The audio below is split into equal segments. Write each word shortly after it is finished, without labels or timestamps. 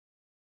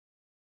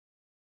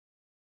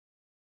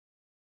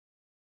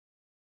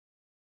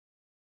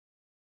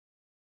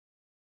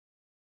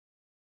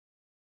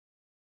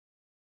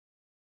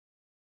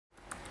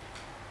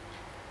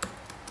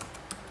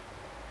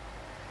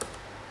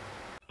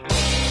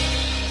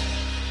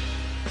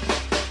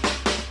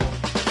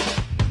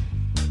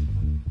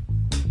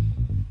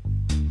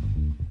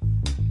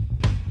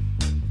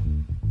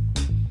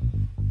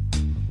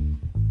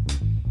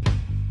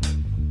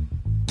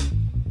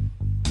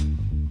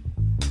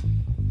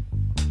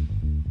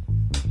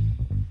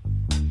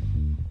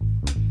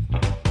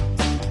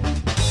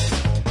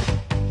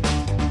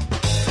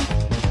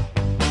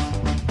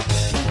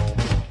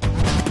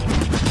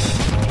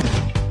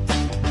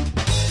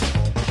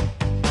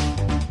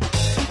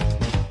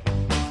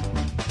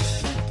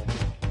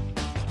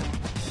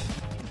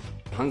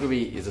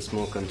Hungary is a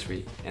small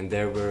country and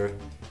there were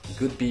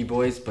good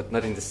b-boys but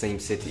not in the same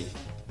city.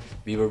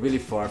 We were really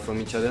far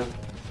from each other,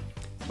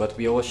 but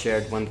we all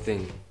shared one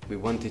thing. We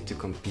wanted to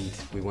compete,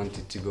 we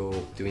wanted to go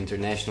to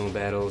international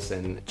battles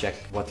and check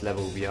what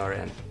level we are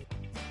at.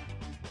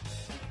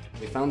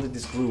 We founded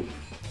this group,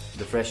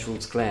 the Fresh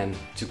Roots Clan,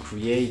 to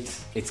create,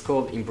 it's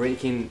called, in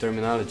breaking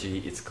terminology,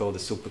 it's called a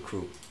super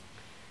crew.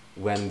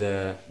 When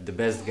the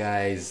best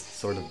guys,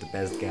 sort of the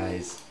best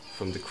guys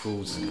from the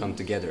crews come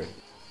together.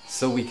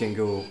 So we can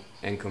go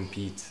and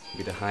compete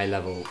with a high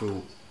level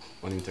crew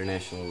on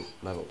international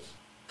levels.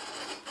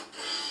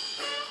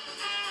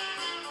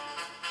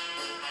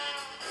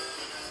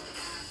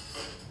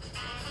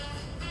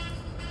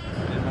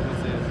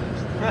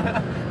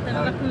 Te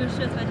meg a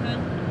külsőt vagy hogy?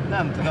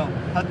 Nem tudom,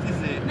 hát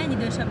Mennyi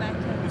idős a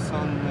bátyja?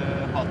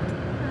 26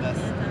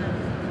 lesz.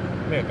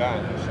 Miért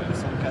hányosan?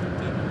 22.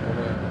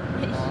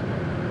 És?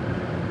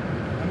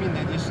 Na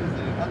mindegy, és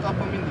hát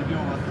apa mindig jó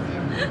volt az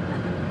ilyen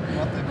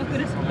matek,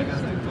 meg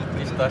ez nem volt.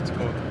 Kis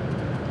tacskó.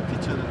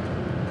 Kicsoda.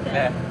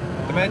 De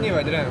mennyi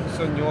vagy rá?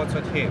 28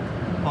 vagy 7?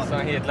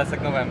 27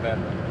 leszek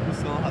novemberben.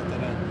 26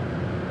 erre.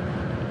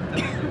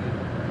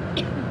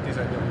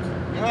 18.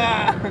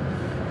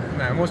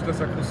 Nem, most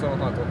leszek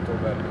 26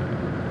 októberben.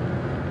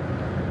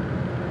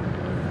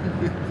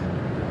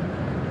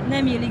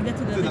 Nem illik, de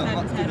tudod, Tudom, hogy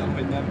 33. tudom,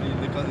 hogy nem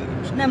illik, azért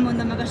nem is. Nem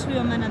mondom meg a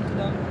súlyom, mert nem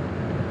tudom.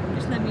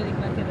 És nem illik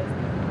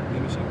megkérdezni.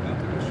 Nem is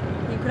akartok a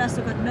súlyom. Ilyenkor azt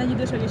szokott, mennyi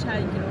idős vagy és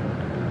hány kiló.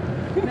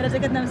 Mert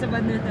ezeket nem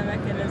szabad nőtől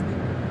megkérdezni.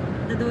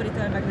 De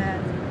Dóritól meg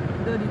lehet.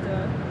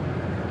 Dóritól.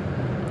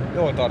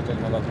 Jól tartod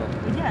magadra.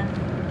 Ugye?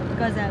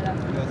 Gazella.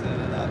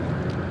 Gazella lábam.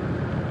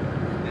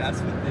 Jársz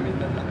futni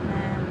minden nap?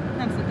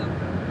 Nem futok.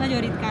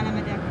 Nagyon ritkán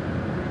lemegyek.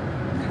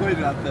 Hogy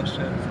rád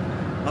tessen?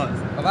 Az.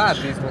 A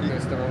várvízbot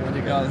néztem amúgy,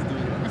 igen. Az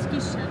durva. Ez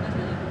kisebb, ez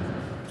nagyon.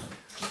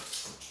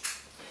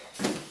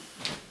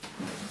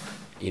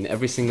 In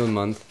every single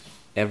month,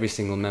 every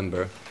single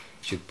member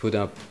should put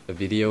up a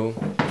video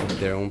of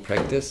their own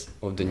practice,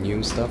 of the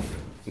new stuff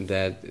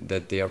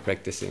that they are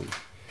practicing.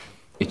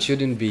 It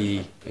shouldn't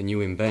be a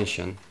new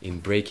invention in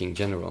breaking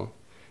general,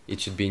 it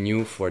should be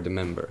new for the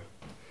member.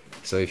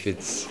 So if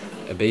it's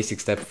a basic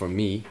step for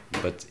me,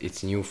 but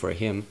it's new for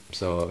him,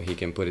 so he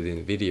can put it in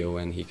a video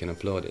and he can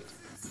upload it.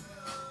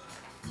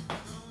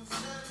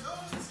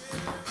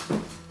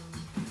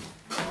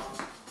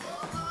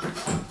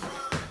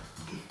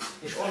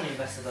 És onnan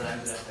veszed a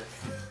lendületet.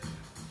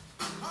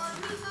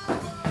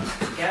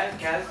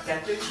 Kell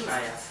kettőt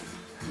csinálják?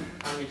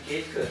 Amit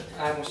két kört?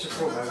 Hát most csak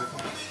próbáljuk.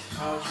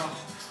 Hogyha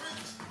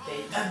te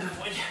itt ebben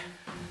vagy.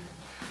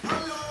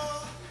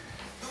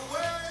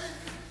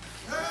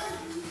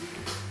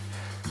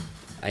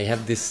 I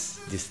have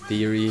this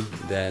theory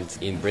that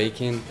in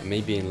breaking,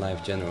 maybe in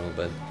life general,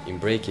 but in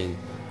breaking,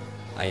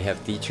 I have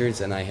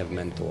teachers and I have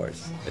mentors.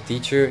 A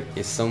teacher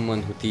is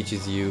someone who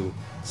teaches you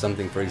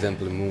something, for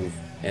example, a move,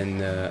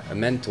 and a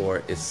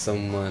mentor is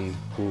someone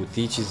who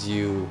teaches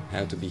you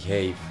how to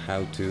behave,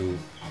 how to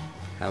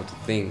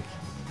think.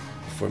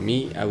 For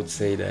me, I would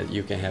say that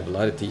you can have a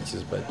lot of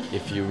teachers, but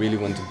if you really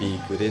want to be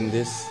good in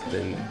this,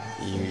 then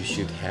you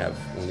should have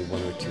only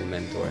one or two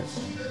mentors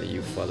that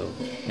you follow.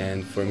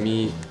 And for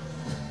me,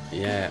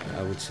 yeah,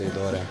 I would say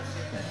Dora.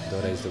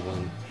 Dora is the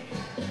one.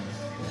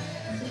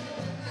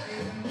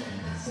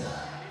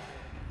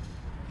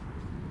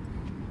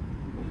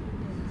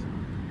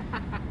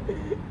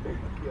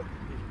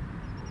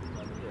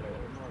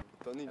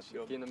 Nincs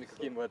jobb. Amikor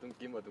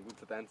kim voltunk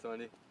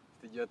utcatáncolni,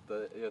 így jött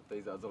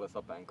az olasz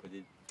apánk, hogy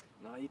így,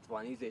 na itt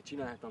van,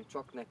 csináltam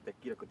csak nektek,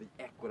 kirakod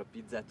egy ekkora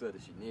pizzát, tudod,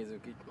 és így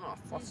nézünk, így, na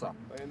fasza.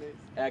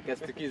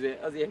 Elkezdtük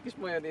az ilyen kis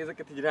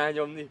majonézeket így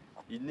rányomni,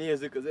 így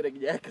nézzük, az öreg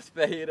így elkezd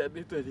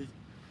fehéredni, tudod, így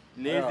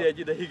nézi egy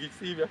ideig, így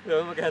szívja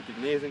fel magát,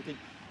 így nézünk, így,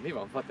 mi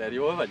van, fater,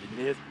 jól vagy,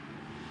 így néz.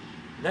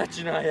 Ne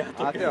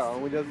csináljátok hát ezt! Ja,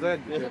 amúgy az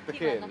egyetértek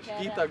én is.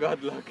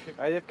 Kitagadlak.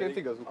 Egyébként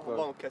igazuk Ha van.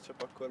 van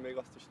ketchup, akkor még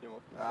azt is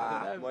nyomok.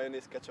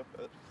 Majonéz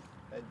ketchup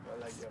egyben a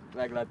legjobb.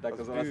 Meglátták az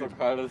Az olaszok,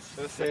 hallod.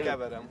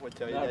 Összekeverem,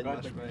 hogyha így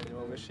egymás mellé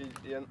nyomom, és így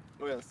ilyen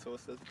olyan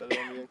szósz lesz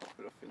belőle, ami ilyen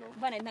profinom.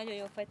 Van egy nagyon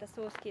jó fajta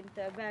szósz kint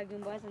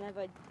Belgiumban, az a neve,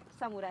 hogy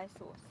szamuráj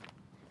szósz.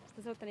 Ezt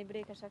az ottani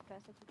brékesekkel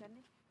szoktuk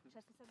enni, és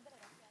ezt viszont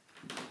belerakják.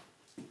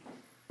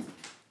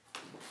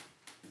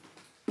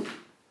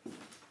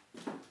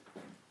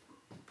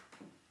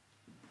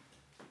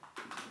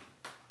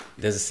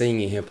 There's a saying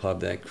in hip-hop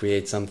that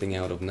create something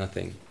out of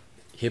nothing.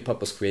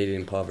 Hip-hop was created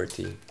in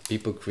poverty.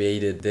 People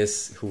created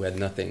this who had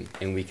nothing,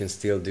 and we can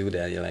still do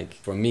that. Like,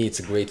 for me, it's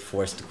a great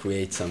force to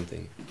create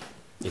something.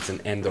 It's an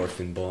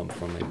endorphin bomb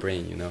for my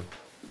brain, you know?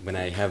 When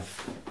I have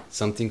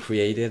something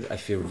created, I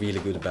feel really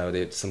good about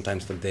it,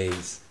 sometimes for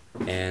days.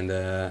 And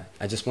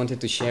I just wanted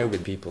to share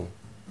with people.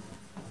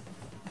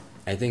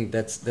 I think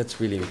that's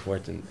really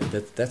important.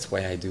 That's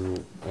why I do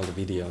all the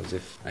videos.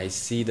 If I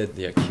see that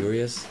they are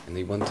curious and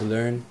they want to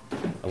learn,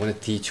 I want to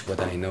teach what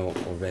I know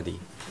already.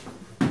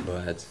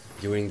 But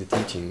during the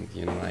teaching,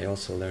 you know, I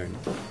also learn.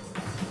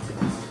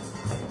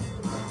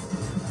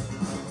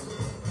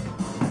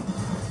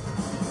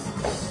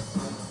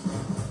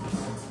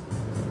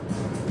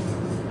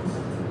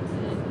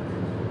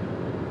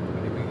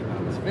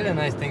 really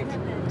nice thing to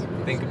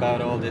think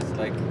about all this.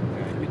 Like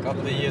a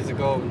couple of years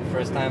ago, the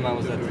first time I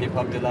was at Hip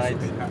Hop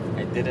Delight,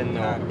 I didn't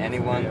know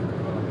anyone,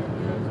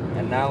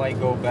 and now I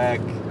go back.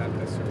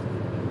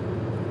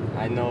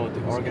 I know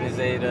the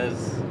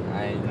organizers,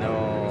 I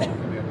know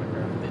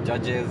the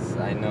judges,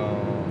 I know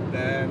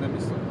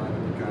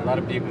a lot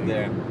of people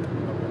there,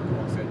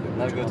 a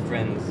lot of good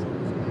friends.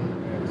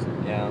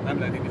 Yeah,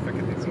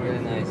 it's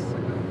really nice.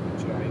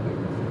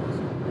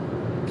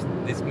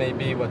 This may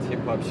be what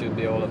hip hop should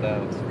be all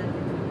about. The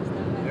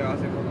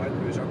guys in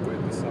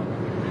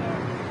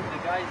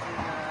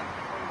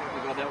We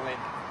go that way.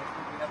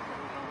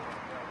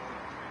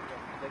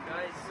 The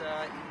guys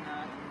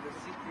in the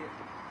city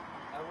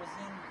I was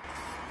in.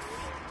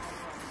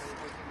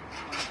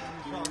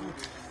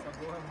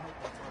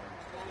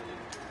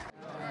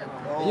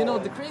 You know,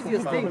 the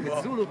craziest thing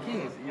with Zulu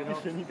Kings, you know,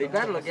 they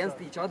battle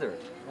against each other,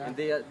 and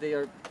they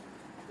are.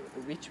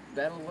 Which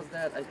battle was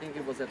that? I think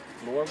it was at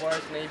Floor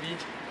Wars, maybe.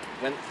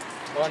 When,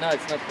 oh no,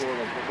 it's not Floor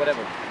Wars, but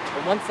whatever.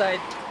 On one side,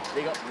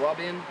 they got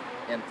Robin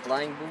and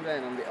Flying Buddha,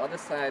 and on the other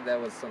side, there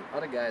was some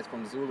other guys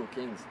from Zulu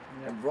Kings.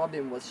 And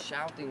Robin was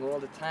shouting all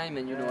the time,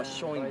 and you know,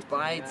 showing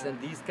bites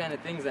and these kind of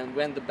things. And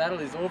when the battle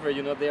is over,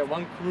 you know, they are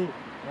one crew,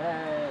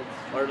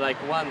 or like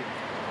one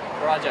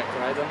project,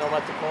 or I don't know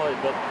what to call it,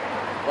 but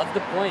what's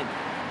the point?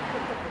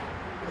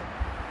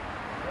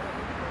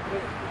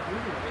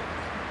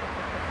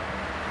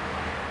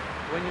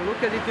 When you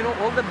look at it, you know,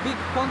 all the big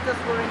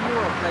contests were in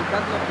Europe, like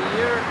Battle of the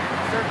Year,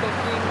 Circle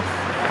Kings,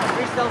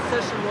 Freestyle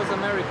Session was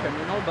American,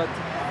 you know, but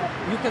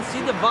you can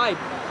see the vibe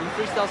in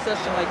Freestyle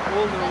Session, like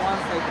older ones,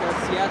 like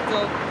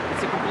Seattle,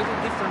 it's a completely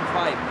different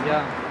vibe.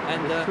 Yeah,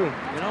 and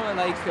you know,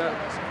 like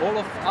all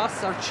of us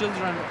are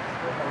children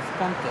of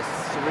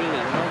contests, really,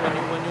 you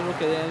know, when you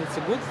look at it, and it's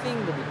a good thing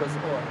because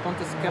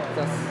contests kept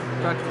us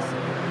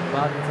practicing,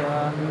 but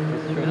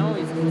you know,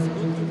 it's good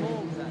to know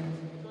that.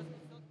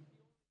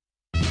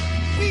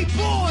 We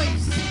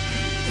boys,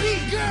 we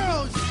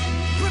girls,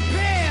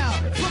 prepare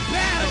for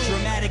battle. A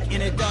dramatic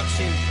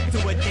introduction to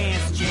a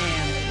dance jam.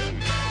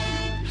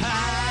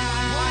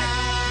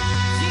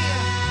 Yeah.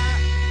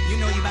 You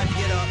know you about to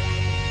get up.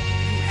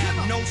 You have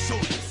no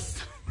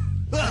choice.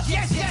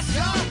 Yes, yes,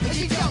 y'all, and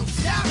you don't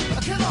stop.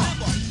 Come on.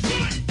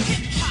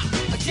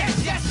 Yes,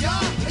 yes,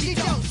 y'all, and you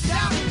don't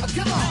stop.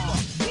 Come on.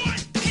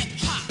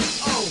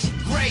 Oh,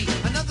 great,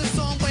 another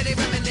song where they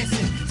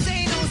reminiscing,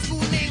 saying old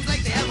school names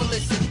like they ever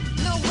listen.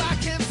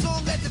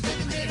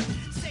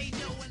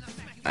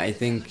 I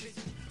think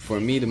for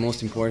me the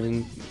most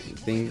important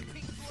thing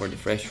for the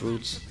Fresh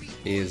Roots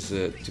is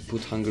to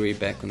put Hungary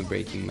back on the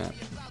breaking map.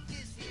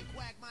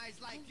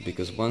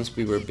 Because once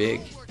we were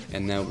big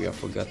and now we are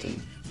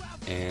forgotten,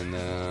 and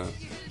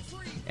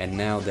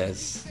now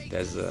there's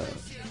a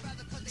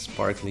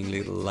sparkling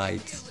little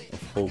light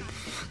of hope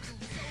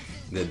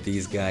that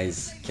these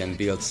guys can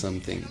build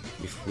something.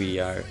 If we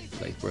are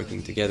like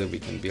working together, we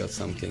can build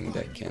something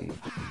that can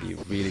be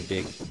really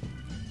big,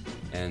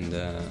 and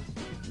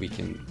we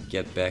can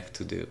get back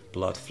to the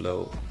blood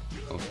flow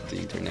of the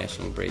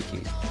international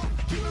breaking.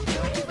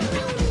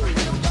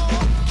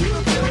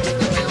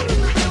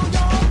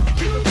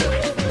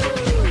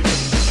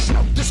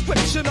 No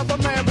description of a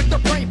man with the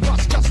brain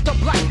bust, just a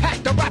black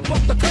hat to wrap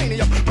up the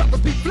cranium. Brothers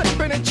be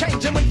flipping and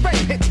changing when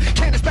fame hits.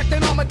 Can't expect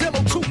an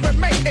armadillo to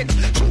remain it.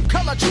 True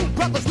color, true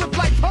brothers live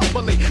life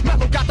humbly.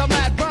 Mellow got the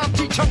mad rhyme,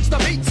 G-chunks the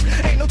beats.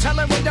 Ain't no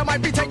telling when you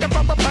might be taken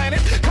from the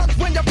planet. Cause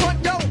when you're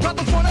front, yo,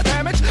 brothers wanna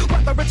damage.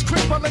 Whether it's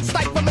crippling,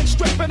 stifling,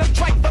 stripping, and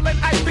trifling,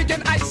 ice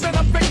begin icing,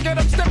 I'm thinking,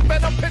 I'm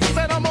stiffing, I'm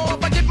pissing, I'm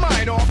off, I get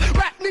mine off.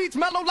 Rap needs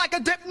mellow like a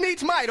dip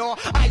needs mite off.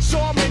 I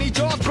saw many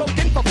jaws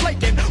broken for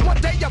flaking. One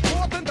day you're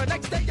poor, then the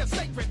next day you're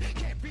sacred.